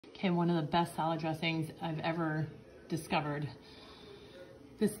Okay, one of the best salad dressings I've ever discovered.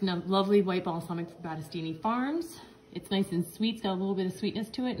 This lovely white balsamic from Battistini Farms. It's nice and sweet, it's got a little bit of sweetness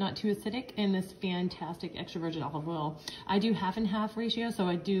to it, not too acidic, and this fantastic extra virgin olive oil. I do half and half ratio, so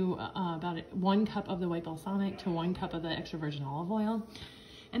I do about 1 cup of the white balsamic to 1 cup of the extra virgin olive oil.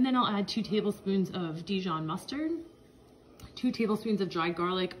 And then I'll add 2 tablespoons of Dijon mustard, 2 tablespoons of dried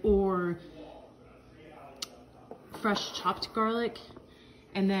garlic or fresh chopped garlic.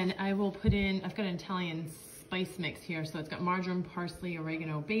 And then I will put in, I've got an Italian spice mix here, so it's got marjoram, parsley,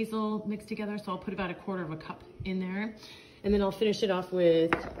 oregano, basil mixed together, so I'll put about 1/4 cup in there. And then I'll finish it off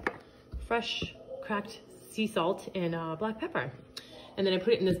with fresh cracked sea salt and black pepper. And then I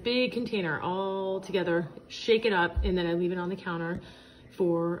put it in this big container all together, shake it up, and then I leave it on the counter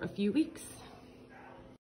for a few weeks.